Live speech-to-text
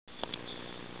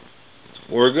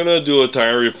We're gonna do a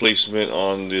tire replacement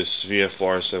on this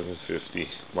VFR750.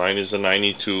 Mine is a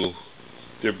 92.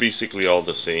 They're basically all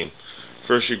the same.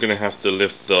 First, you're gonna have to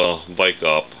lift the bike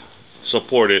up,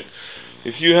 support it.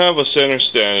 If you have a center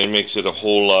stand, it makes it a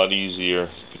whole lot easier.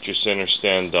 Put your center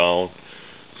stand down.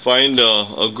 Find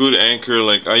a good anchor.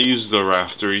 Like I use the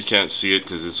rafter. You can't see it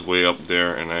because it's way up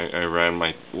there, and I ran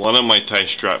one of my tie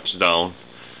straps down,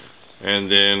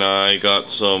 and then I got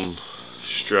some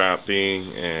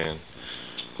strapping and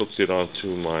hooked it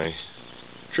onto my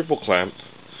triple clamp.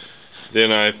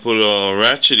 Then I put a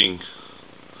ratcheting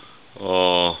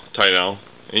tie down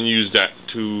and use that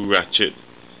to ratchet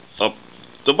up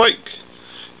the bike.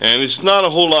 And it's not a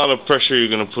whole lot of pressure you're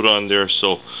going to put on there,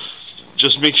 so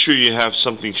just make sure you have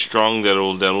something strong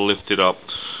that'll lift it up.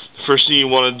 The first thing you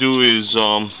want to do is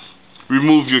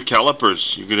remove your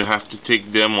calipers. You're going to have to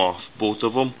take them off, both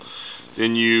of them.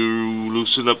 Then you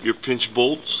loosen up your pinch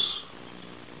bolts.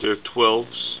 They're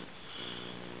 12s.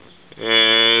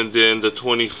 And then the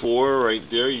 24 right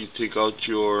there, you take out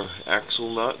your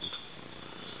axle nut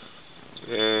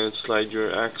and slide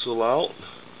your axle out.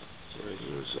 Right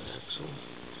here's the axle.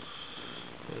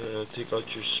 And take out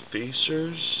your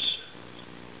spacers.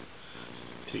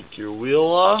 Take your wheel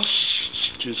off,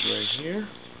 which is right here.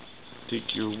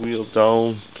 Take your wheel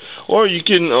down, or you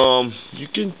can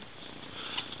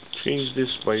change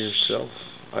this by yourself.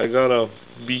 I got a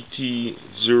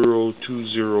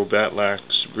BT020 Batlax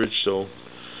Bridgestone,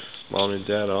 mounted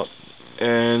that up,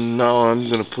 and now I'm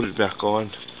gonna put it back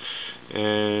on.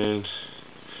 And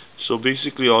so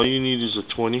basically all you need is a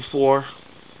 24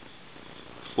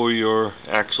 for your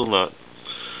axle nut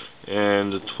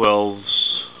and the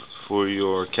 12s for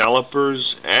your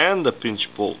calipers and the pinch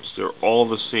bolts. They're all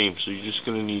the same, so you're just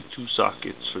gonna need 2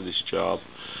 sockets for this job.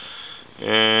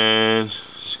 And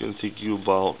it's going to take you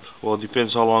about, well, it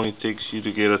depends how long it takes you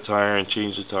to get a tire and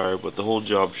change the tire, but the whole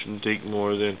job shouldn't take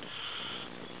more than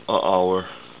an hour.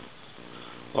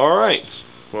 Alright,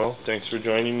 well, thanks for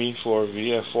joining me for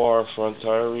VFR front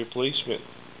tire replacement.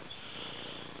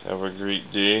 Have a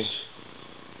great day.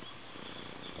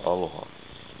 Aloha.